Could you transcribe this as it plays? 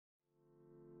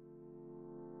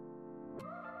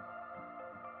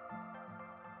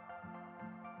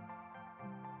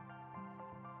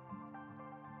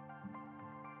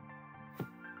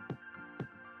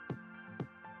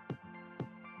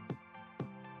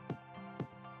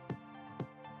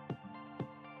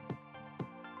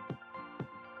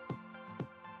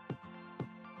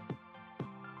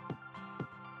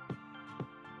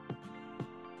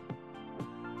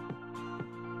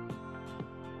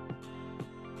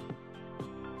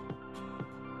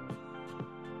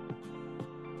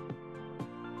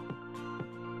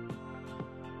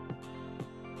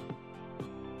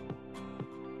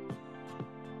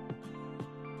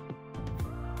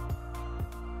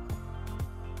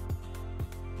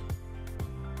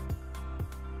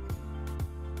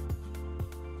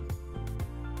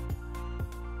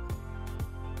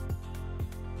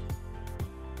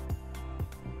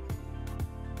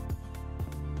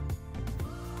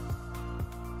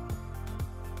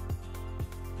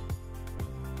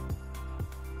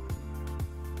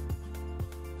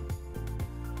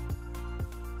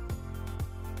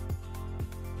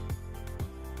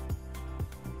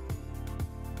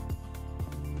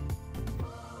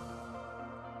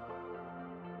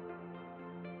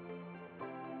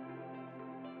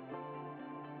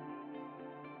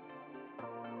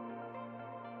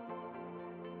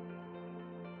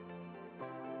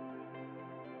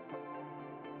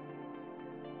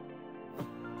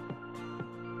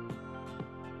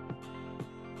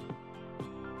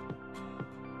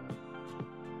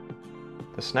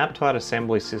The snap-tight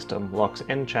assembly system locks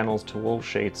end channels to all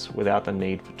sheets without the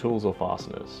need for tools or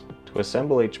fasteners. To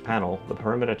assemble each panel, the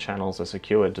perimeter channels are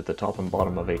secured to the top and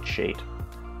bottom of each sheet.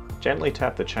 Gently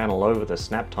tap the channel over the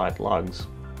snap-tight lugs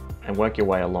and work your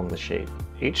way along the sheet.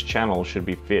 Each channel should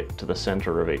be fit to the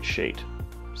center of each sheet.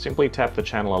 Simply tap the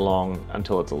channel along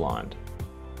until it's aligned.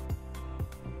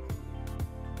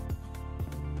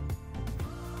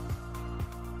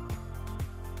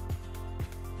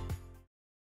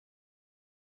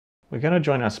 We're going to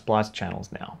join our spliced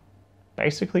channels now.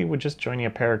 Basically, we're just joining a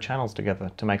pair of channels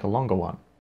together to make a longer one.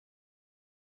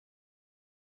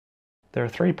 There are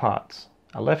three parts: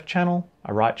 a left channel,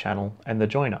 a right channel, and the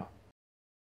joiner.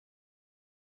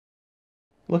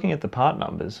 Looking at the part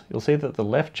numbers, you'll see that the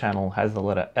left channel has the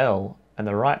letter L and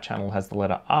the right channel has the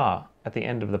letter R at the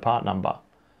end of the part number.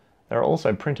 There are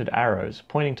also printed arrows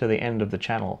pointing to the end of the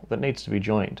channel that needs to be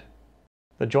joined.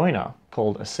 The joiner,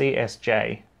 called a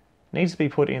CSJ, needs to be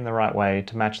put in the right way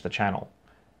to match the channel.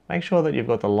 Make sure that you've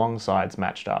got the long sides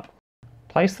matched up.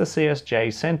 Place the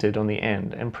CSJ centered on the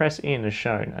end and press in as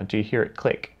shown until you hear it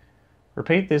click.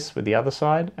 Repeat this with the other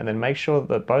side and then make sure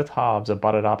that both halves are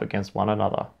butted up against one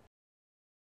another.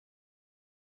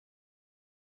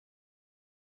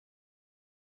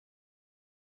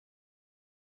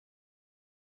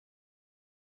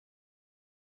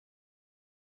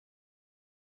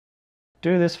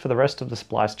 Do this for the rest of the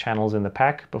spliced channels in the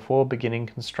pack before beginning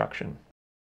construction.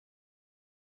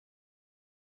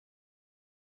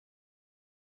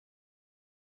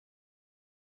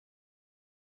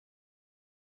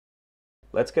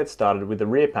 Let's get started with the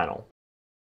rear panel.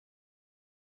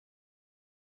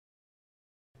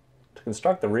 To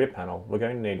construct the rear panel, we're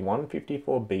going to need one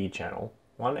 54B channel,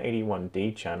 one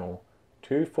 81D channel,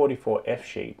 two 44F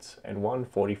sheets, and one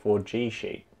 44G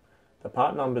sheet. The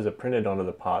part numbers are printed onto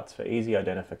the parts for easy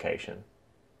identification.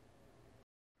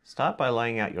 Start by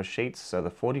laying out your sheets so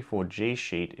the 44G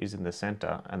sheet is in the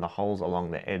center and the holes along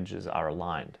the edges are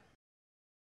aligned.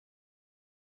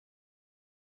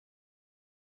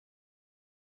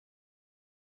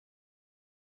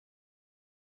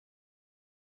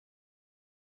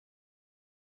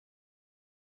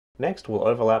 Next, we'll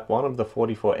overlap one of the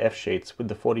 44F sheets with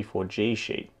the 44G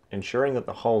sheet, ensuring that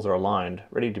the holes are aligned,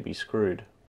 ready to be screwed.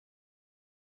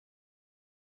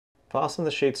 Fasten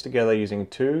the sheets together using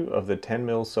two of the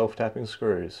 10mm self-tapping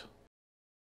screws.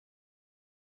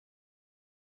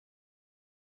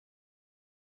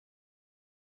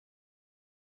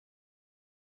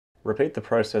 Repeat the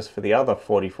process for the other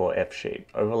 44F sheet,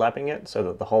 overlapping it so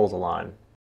that the holes align.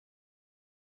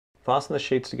 Fasten the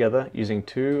sheets together using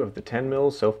two of the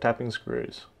 10mm self-tapping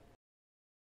screws.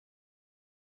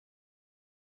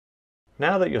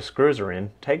 Now that your screws are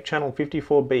in, take channel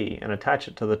 54B and attach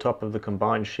it to the top of the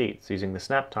combined sheets using the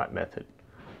snap-tight method.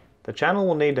 The channel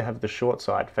will need to have the short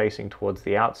side facing towards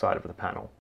the outside of the panel.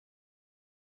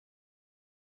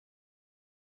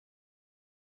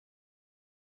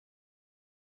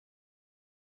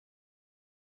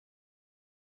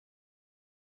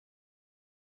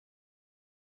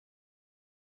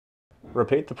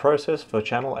 Repeat the process for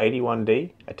channel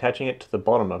 81D, attaching it to the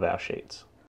bottom of our sheets.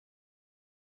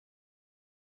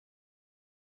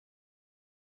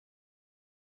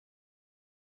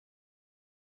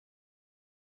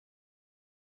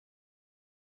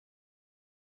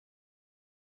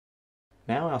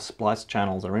 Now our spliced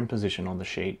channels are in position on the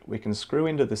sheet, we can screw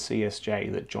into the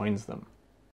CSJ that joins them.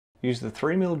 Use the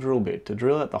 3mm drill bit to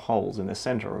drill out the holes in the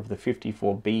center of the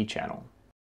 54B channel.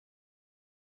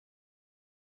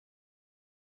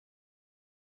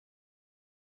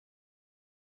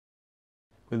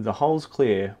 With the holes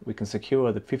clear, we can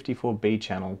secure the 54B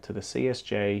channel to the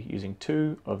CSJ using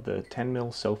two of the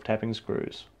 10mm self-tapping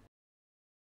screws.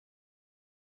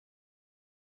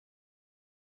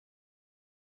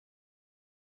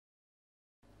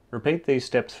 Repeat these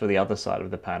steps for the other side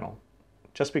of the panel.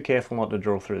 Just be careful not to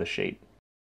drill through the sheet.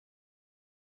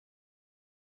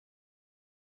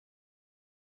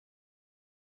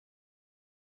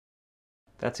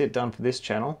 That's it done for this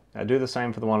channel. Now do the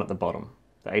same for the one at the bottom,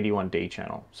 the 81D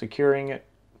channel, securing it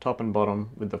top and bottom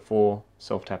with the four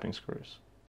self-tapping screws.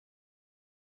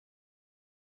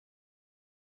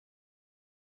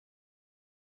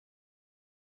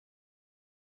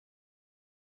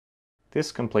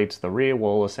 This completes the rear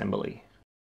wall assembly.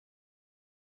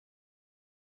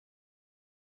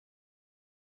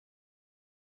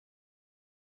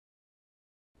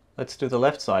 Let's do the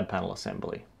left side panel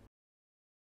assembly.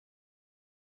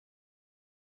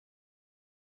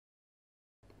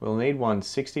 We'll need one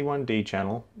 61D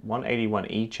channel, one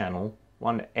 81E channel,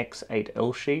 one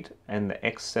X8L sheet, and the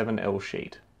X7L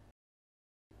sheet.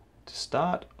 To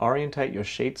start, orientate your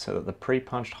sheet so that the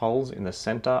pre-punched holes in the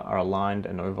center are aligned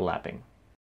and overlapping.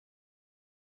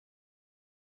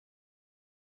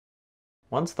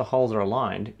 Once the holes are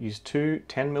aligned, use two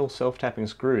 10mm self-tapping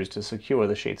screws to secure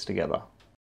the sheets together.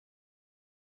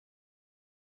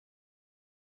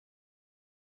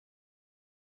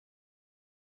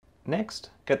 Next,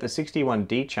 get the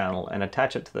 61D channel and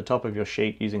attach it to the top of your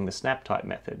sheet using the snap type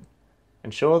method.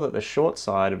 Ensure that the short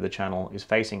side of the channel is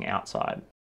facing outside.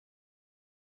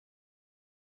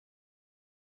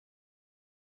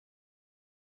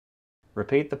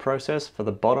 Repeat the process for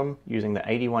the bottom using the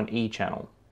 81E channel.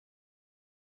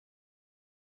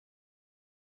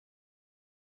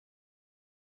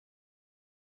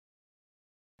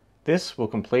 This will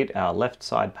complete our left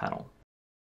side panel.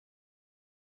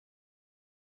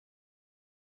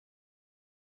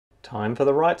 Time for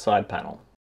the right side panel.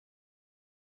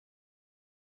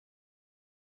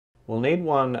 We'll need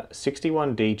one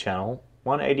 61D channel,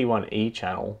 one 81E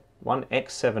channel, one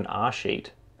X7R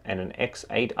sheet, and an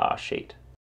X8R sheet.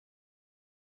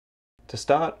 To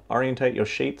start, orientate your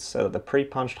sheets so that the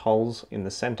pre-punched holes in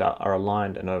the center are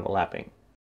aligned and overlapping.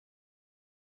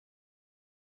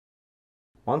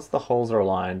 Once the holes are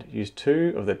aligned, use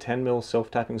two of the 10mm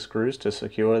self-tapping screws to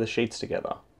secure the sheets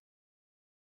together.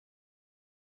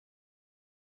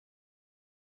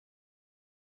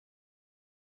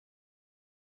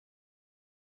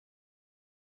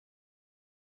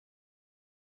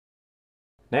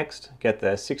 Next, get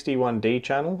the 61D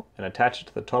channel and attach it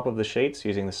to the top of the sheets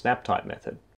using the snap type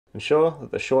method. Ensure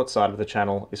that the short side of the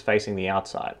channel is facing the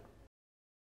outside.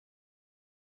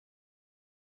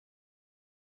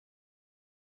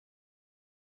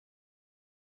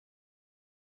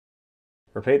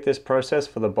 Repeat this process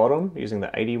for the bottom using the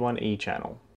 81E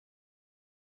channel.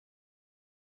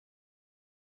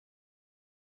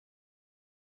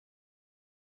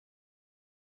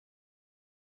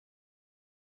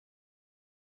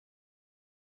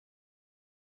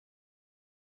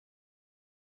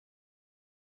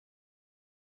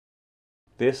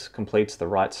 This completes the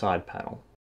right side panel.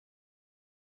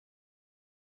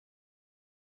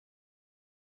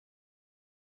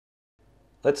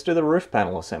 Let's do the roof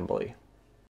panel assembly.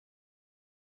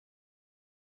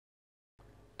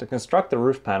 To construct the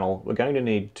roof panel, we're going to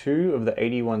need two of the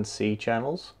 81C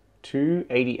channels, two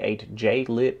 88J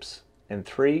lips, and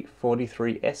three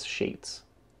 43S sheets.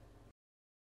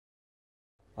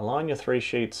 Align your three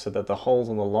sheets so that the holes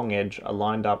on the long edge are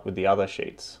lined up with the other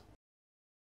sheets.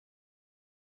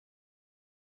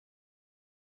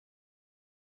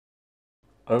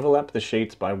 Overlap the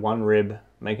sheets by one rib,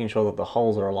 making sure that the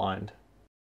holes are aligned.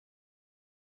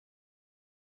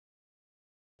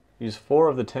 Use four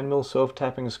of the 10mm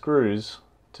self-tapping screws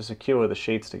to secure the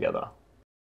sheets together.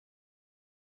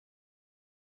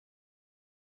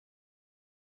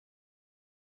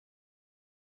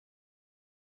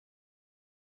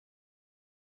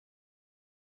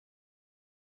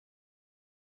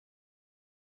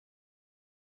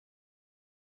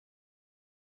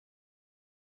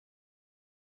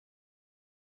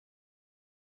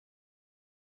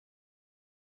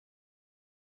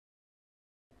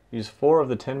 Use four of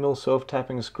the 10mm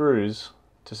self-tapping screws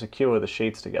to secure the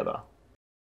sheets together.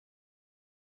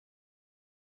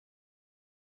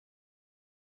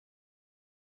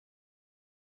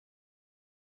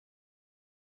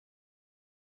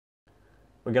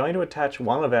 We're going to attach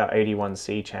one of our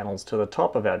 81C channels to the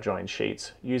top of our joined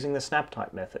sheets using the snap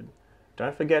type method.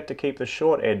 Don't forget to keep the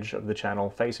short edge of the channel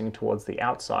facing towards the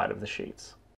outside of the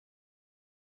sheets.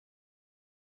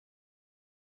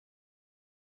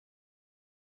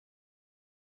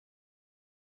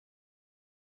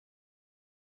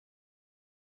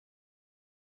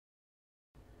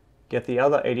 Get the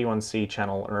other 81C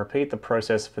channel and repeat the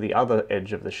process for the other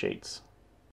edge of the sheets.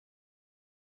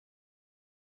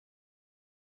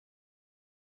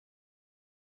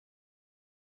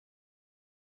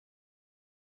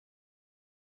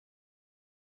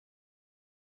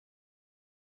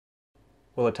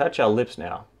 We'll attach our lips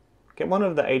now. Get one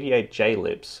of the 88J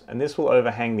lips, and this will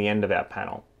overhang the end of our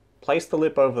panel. Place the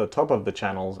lip over the top of the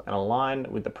channels and align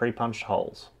with the pre-punched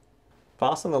holes.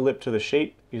 Fasten the lip to the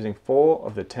sheet using four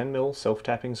of the 10mm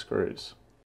self-tapping screws.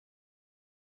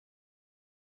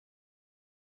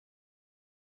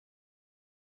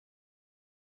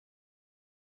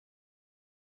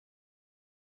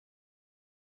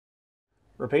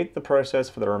 Repeat the process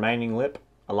for the remaining lip,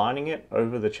 aligning it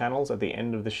over the channels at the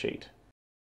end of the sheet.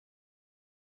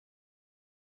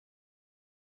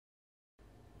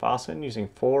 Fasten using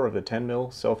four of the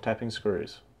 10mm self-tapping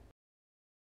screws.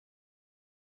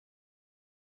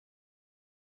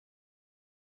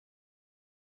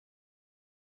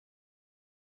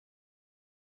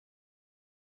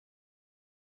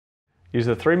 Use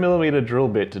a 3mm drill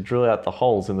bit to drill out the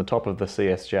holes in the top of the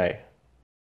CSJ.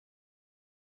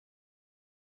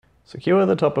 Secure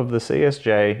the top of the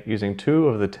CSJ using 2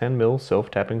 of the 10mm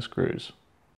self-tapping screws.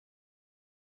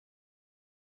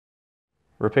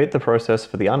 Repeat the process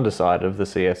for the underside of the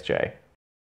CSJ.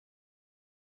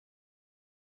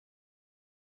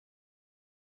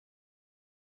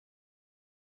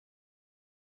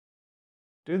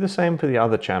 Do the same for the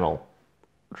other channel,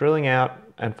 drilling out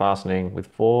and fastening with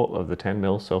 4 of the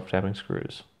 10mm self-tapping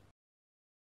screws.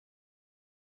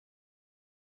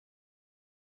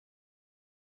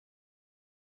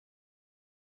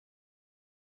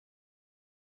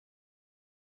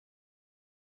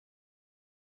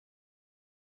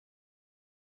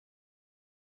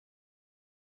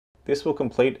 This will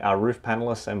complete our roof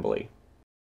panel assembly.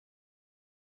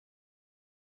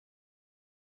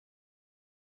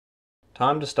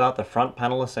 Time to start the front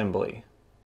panel assembly.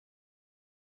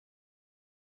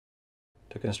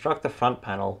 To construct the front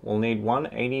panel, we'll need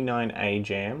 189A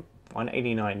jam,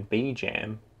 189B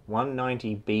jam,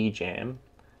 190B jam,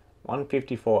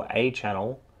 154A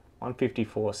channel,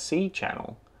 154C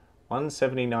channel,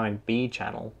 179B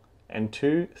channel, and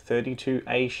 2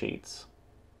 32A sheets.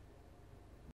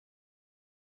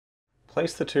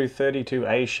 Place the 2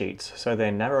 32A sheets so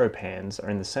their narrow pans are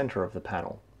in the centre of the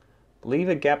panel. Leave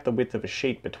a gap the width of a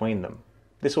sheet between them.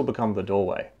 This will become the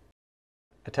doorway.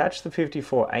 Attach the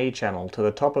 54A channel to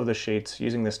the top of the sheets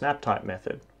using the snap type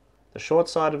method. The short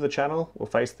side of the channel will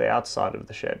face the outside of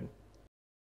the shed.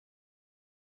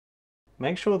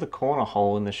 Make sure the corner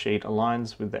hole in the sheet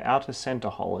aligns with the outer centre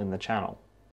hole in the channel.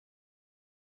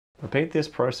 Repeat this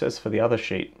process for the other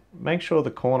sheet. Make sure the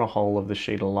corner hole of the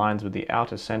sheet aligns with the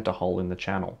outer centre hole in the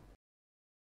channel.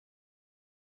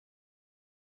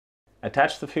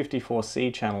 Attach the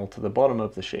 54C channel to the bottom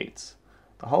of the sheets.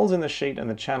 The holes in the sheet and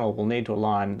the channel will need to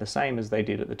align the same as they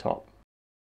did at the top.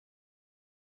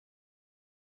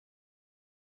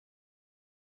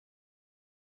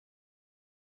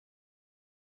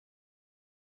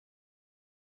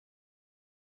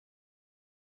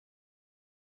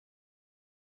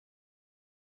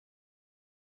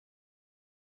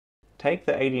 Take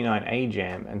the 89A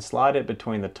jam and slide it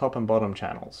between the top and bottom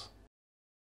channels.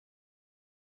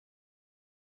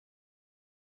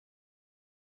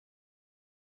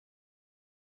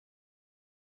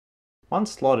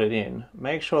 Once slotted in,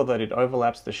 make sure that it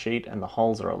overlaps the sheet and the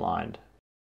holes are aligned.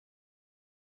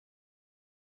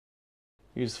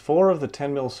 Use 4 of the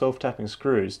 10mm self-tapping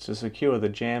screws to secure the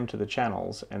jam to the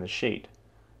channels and the sheet.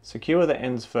 Secure the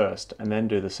ends first and then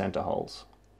do the centre holes.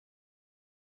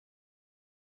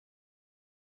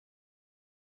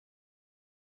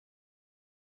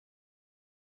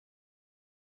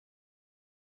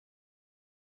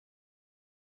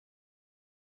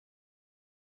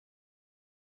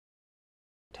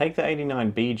 Take the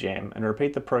 89B jam and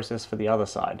repeat the process for the other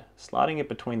side, sliding it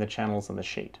between the channels and the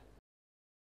sheet.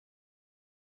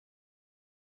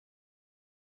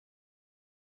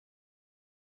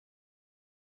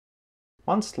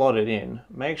 Once slotted in,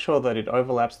 make sure that it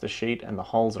overlaps the sheet and the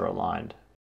holes are aligned.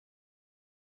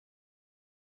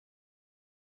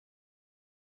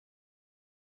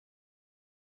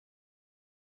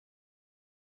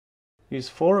 Use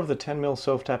 4 of the 10mm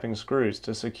self-tapping screws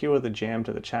to secure the jam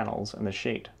to the channels and the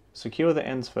sheet. Secure the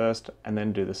ends first and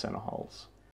then do the centre holes.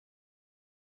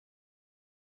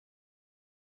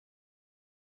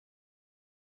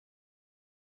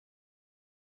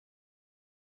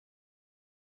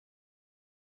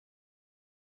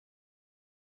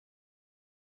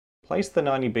 Place the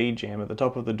 90B jam at the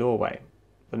top of the doorway.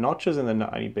 The notches in the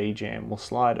 90B jam will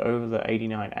slide over the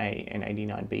 89A and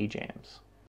 89B jams.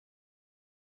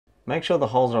 Make sure the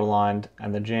holes are aligned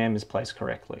and the jam is placed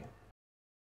correctly.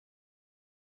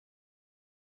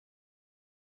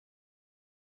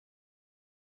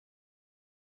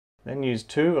 Then use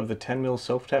 2 of the 10mm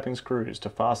self-tapping screws to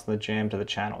fasten the jam to the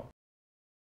channel.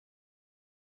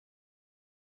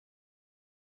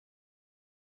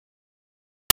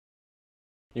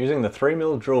 Using the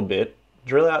 3mm drill bit,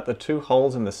 drill out the 2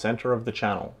 holes in the centre of the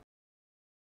channel.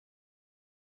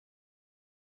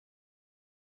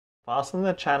 Fasten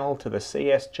the channel to the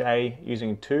CSJ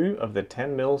using 2 of the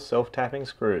 10mm self-tapping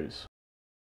screws.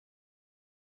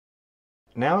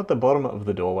 Now at the bottom of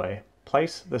the doorway,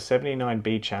 place the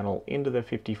 79B channel into the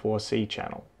 54C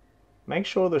channel. Make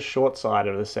sure the short side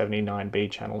of the 79B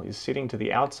channel is sitting to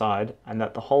the outside and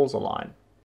that the holes align.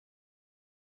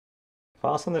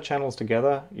 Fasten the channels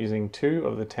together using 2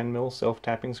 of the 10mm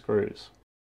self-tapping screws.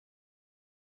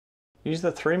 Use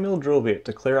the 3mm drill bit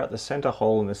to clear out the centre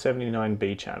hole in the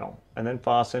 79B channel, and then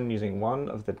fasten using 1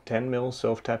 of the 10mm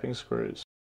self-tapping screws.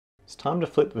 It's time to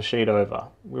flip the sheet over.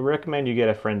 We recommend you get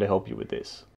a friend to help you with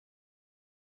this.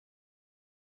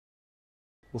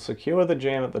 We'll secure the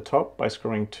jamb at the top by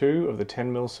screwing 2 of the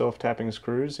 10mm self-tapping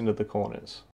screws into the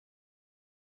corners.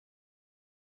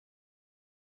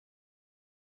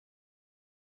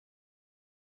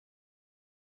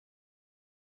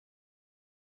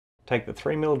 Take the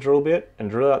 3mm drill bit and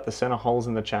drill out the center holes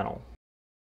in the channel.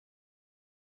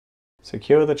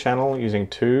 Secure the channel using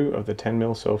 2 of the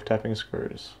 10mm self-tapping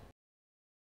screws.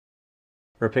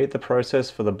 Repeat the process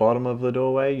for the bottom of the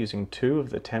doorway using 2 of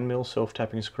the 10mm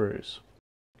self-tapping screws.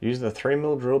 Use the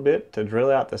 3mm drill bit to drill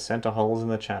out the center holes in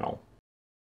the channel.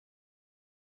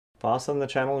 Fasten the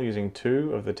channel using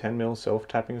 2 of the 10mm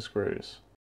self-tapping screws.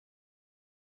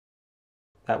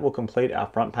 That will complete our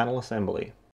front panel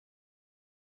assembly.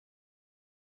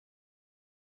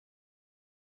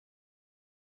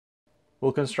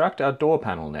 We'll construct our door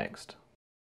panel next.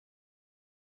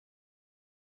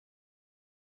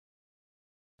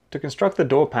 To construct the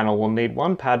door panel, we'll need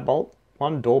one pad bolt,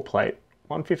 one door plate,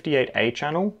 158A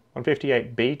channel,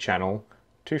 158B channel,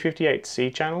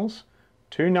 258C channels,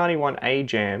 291A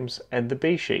jambs, and the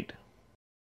B sheet.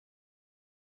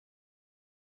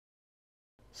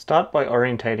 Start by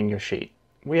orientating your sheet.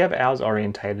 We have ours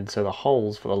orientated so the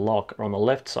holes for the lock are on the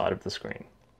left side of the screen.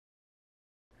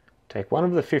 Take one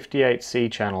of the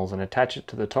 58C channels and attach it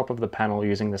to the top of the panel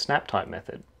using the snap type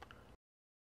method.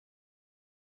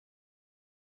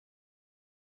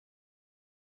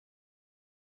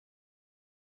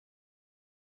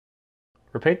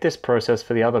 Repeat this process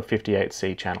for the other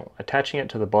 58C channel, attaching it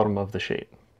to the bottom of the sheet.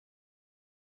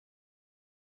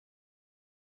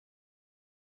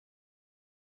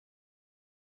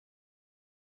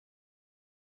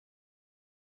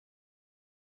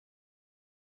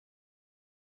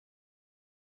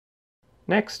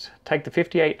 Next, take the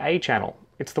 58A channel,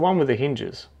 it's the one with the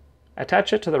hinges.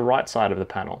 Attach it to the right side of the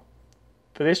panel.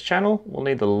 For this channel, we'll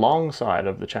need the long side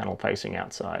of the channel facing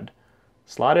outside.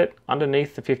 Slide it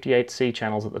underneath the 58C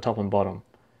channels at the top and bottom.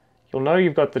 You'll know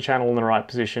you've got the channel in the right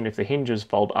position if the hinges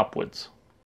fold upwards.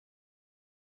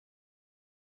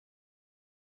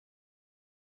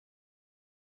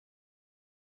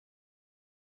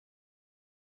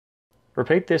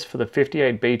 Repeat this for the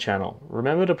 58B channel.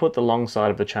 Remember to put the long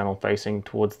side of the channel facing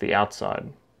towards the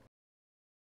outside.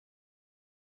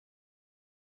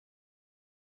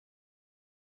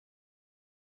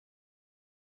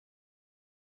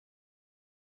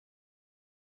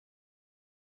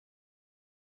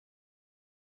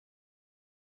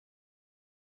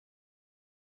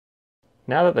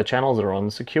 Now that the channels are on,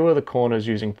 secure the corners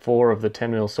using 4 of the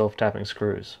 10mm self-tapping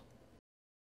screws.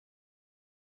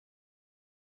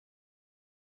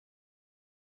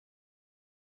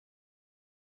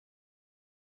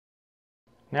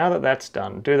 Now that that's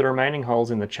done, do the remaining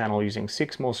holes in the channel using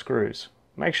 6 more screws.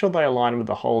 Make sure they align with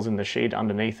the holes in the sheet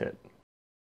underneath it.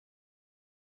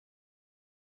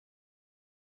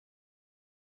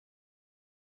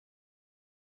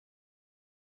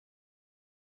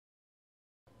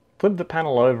 Flip the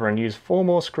panel over and use 4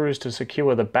 more screws to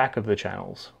secure the back of the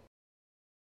channels.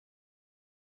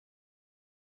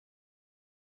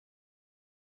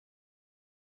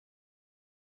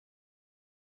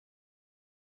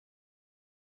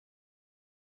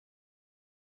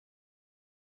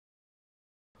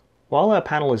 While our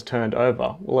panel is turned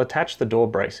over, we'll attach the door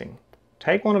bracing.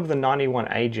 Take one of the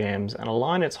 91A jambs and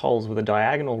align its holes with a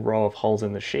diagonal row of holes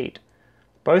in the sheet.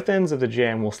 Both ends of the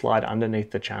jamb will slide underneath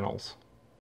the channels.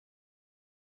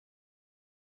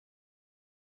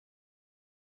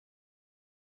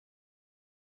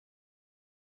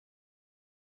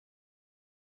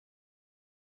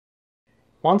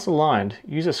 Once aligned,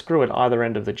 use a screw at either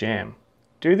end of the jamb.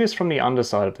 Do this from the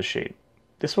underside of the sheet.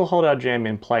 This will hold our jamb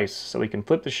in place so we can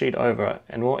flip the sheet over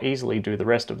and more easily do the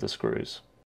rest of the screws.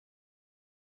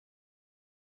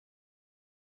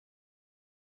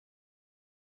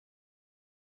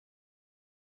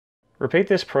 Repeat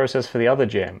this process for the other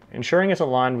jamb, ensuring it's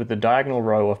aligned with the diagonal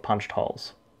row of punched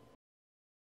holes.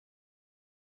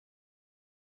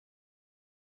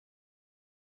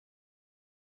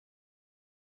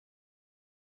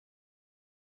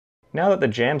 Now that the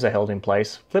jambs are held in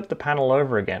place, flip the panel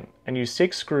over again and use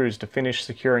 6 screws to finish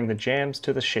securing the jambs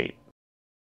to the sheet.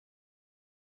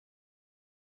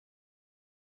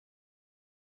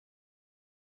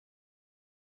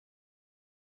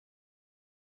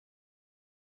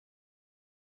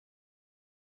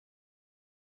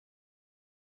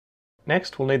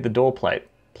 Next, we'll need the door plate.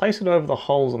 Place it over the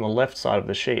holes on the left side of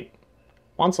the sheet.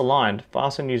 Once aligned,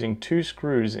 fasten using 2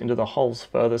 screws into the holes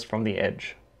furthest from the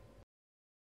edge.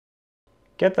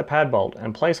 Get the pad bolt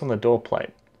and place on the door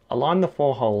plate. Align the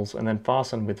 4 holes and then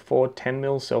fasten with 4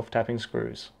 10mm self-tapping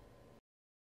screws.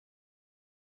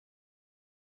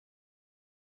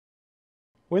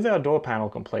 With our door panel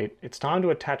complete, it's time to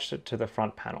attach it to the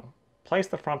front panel. Place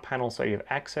the front panel so you have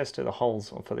access to the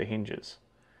holes for the hinges.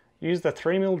 Use the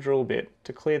 3mm drill bit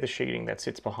to clear the sheeting that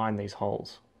sits behind these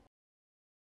holes.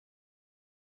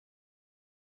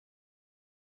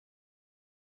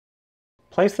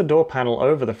 Place the door panel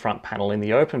over the front panel in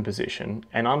the open position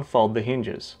and unfold the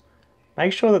hinges.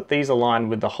 Make sure that these align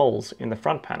with the holes in the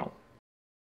front panel.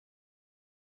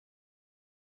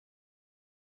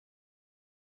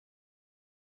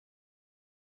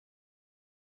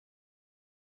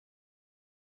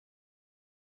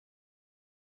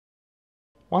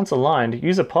 Once aligned,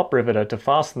 use a pop riveter to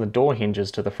fasten the door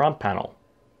hinges to the front panel.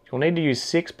 You'll need to use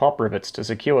 6 pop rivets to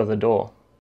secure the door.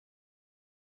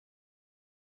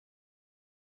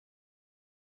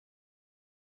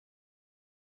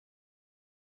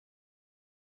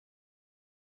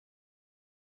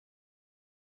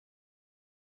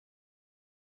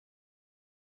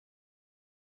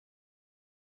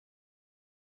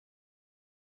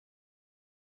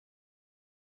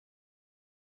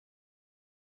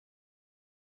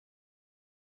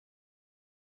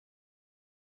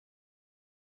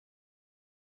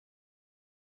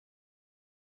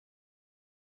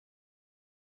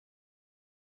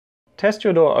 Test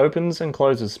your door opens and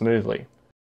closes smoothly.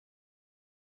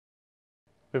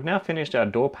 We've now finished our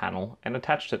door panel and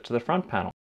attached it to the front panel.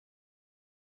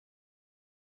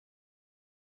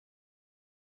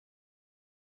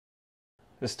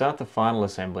 To start the final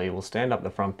assembly, we'll stand up the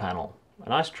front panel. A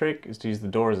nice trick is to use the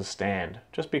door as a stand.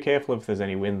 Just be careful if there's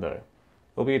any wind though.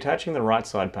 We'll be attaching the right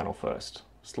side panel first.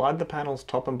 Slide the panel's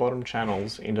top and bottom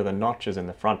channels into the notches in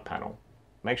the front panel.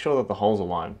 Make sure that the holes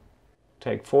align.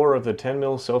 Take 4 of the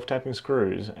 10mm self-tapping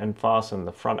screws and fasten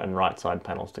the front and right side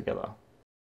panels together.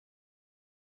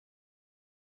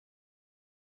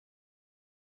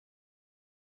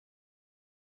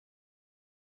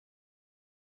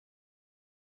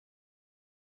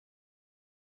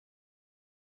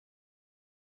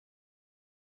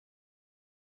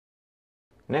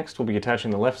 Next, we'll be attaching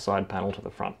the left side panel to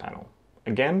the front panel.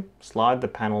 Again, slide the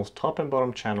panel's top and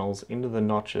bottom channels into the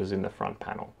notches in the front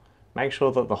panel. Make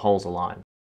sure that the holes align.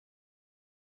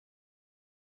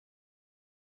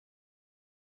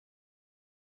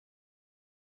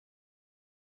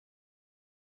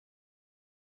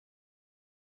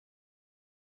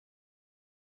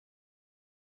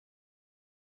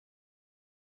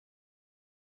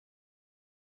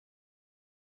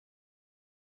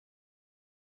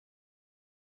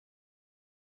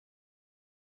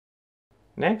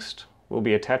 Next, we'll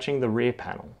be attaching the rear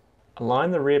panel.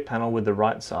 Align the rear panel with the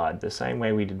right side the same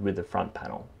way we did with the front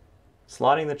panel,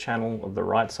 sliding the channel of the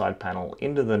right side panel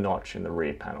into the notch in the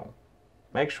rear panel.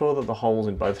 Make sure that the holes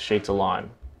in both sheets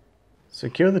align.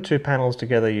 Secure the 2 panels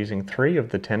together using 3 of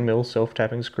the 10mm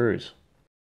self-tapping screws.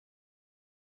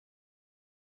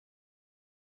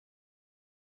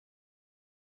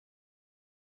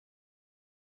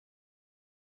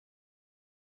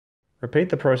 Repeat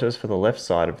the process for the left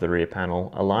side of the rear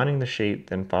panel, aligning the sheet,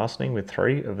 then fastening with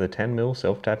 3 of the 10mm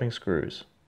self-tapping screws.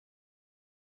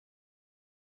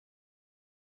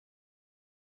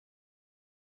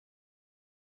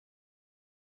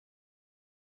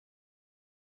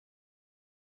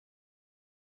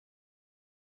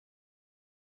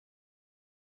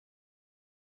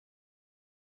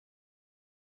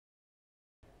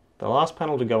 The last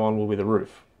panel to go on will be the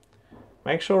roof.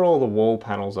 Make sure all the wall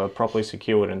panels are properly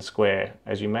secured and square,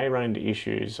 as you may run into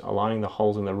issues aligning the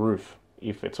holes in the roof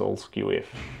if it's all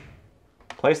skew-if.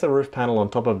 Place the roof panel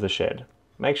on top of the shed.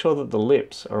 Make sure that the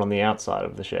lips are on the outside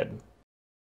of the shed.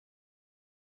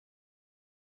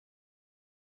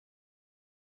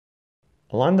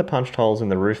 Align the punched holes in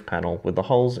the roof panel with the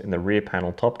holes in the rear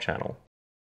panel top channel.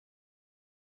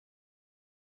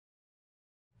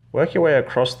 Work your way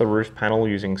across the roof panel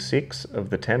using 6 of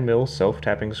the 10mm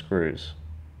self-tapping screws.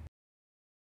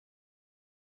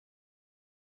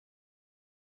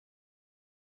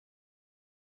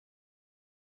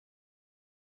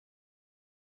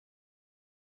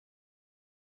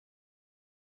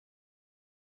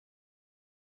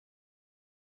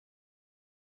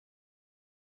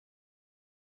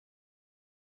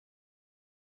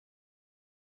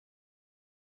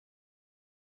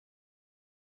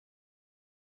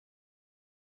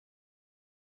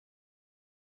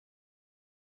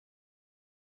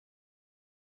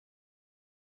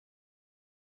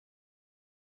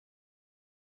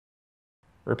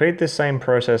 Repeat this same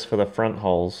process for the front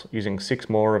holes using 6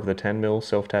 more of the 10mm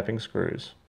self-tapping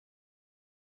screws.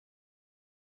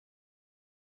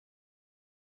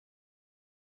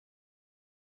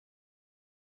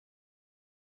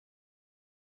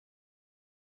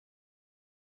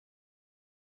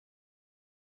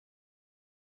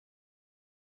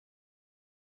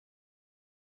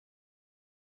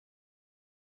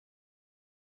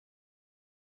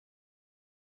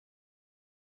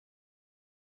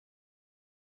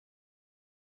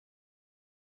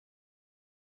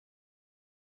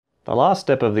 The last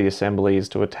step of the assembly is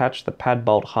to attach the pad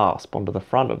bolt hasp onto the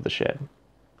front of the shed.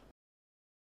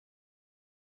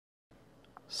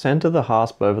 Centre the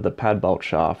hasp over the pad bolt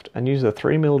shaft and use a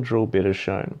 3mm drill bit as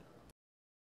shown.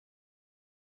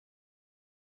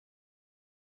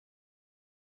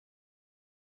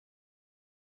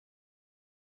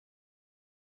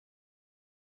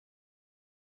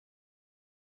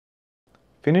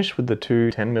 Finish with the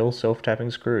two 10mm self-tapping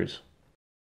screws.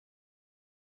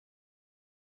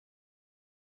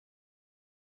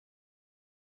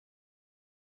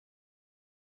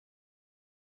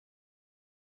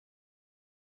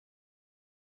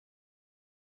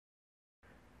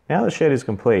 Now the shed is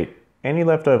complete, any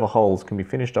leftover holes can be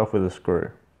finished off with a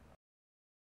screw.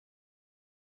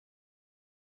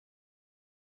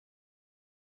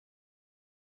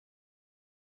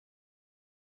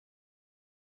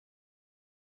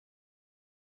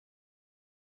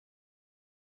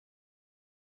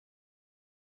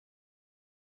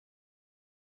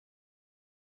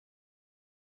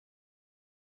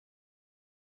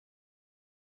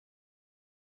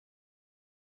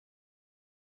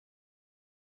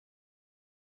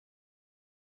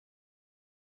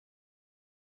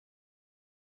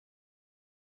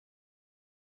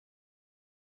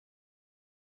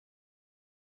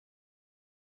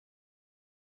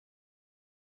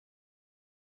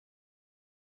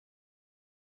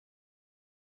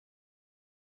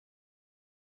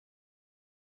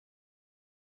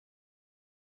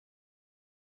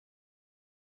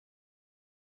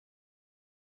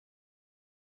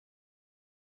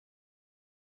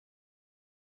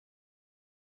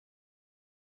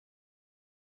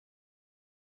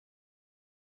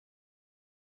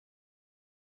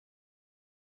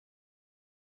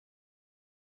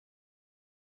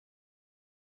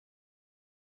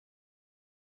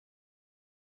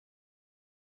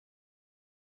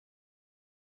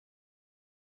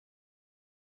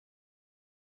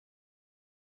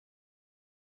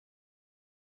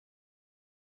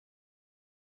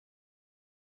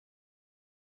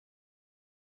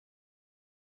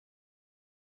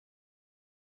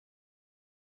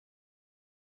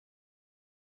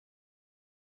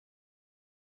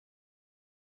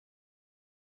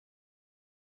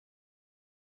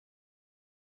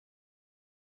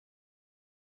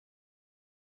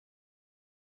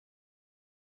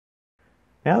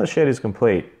 Now the shed is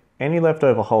complete, any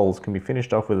leftover holes can be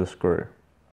finished off with a screw.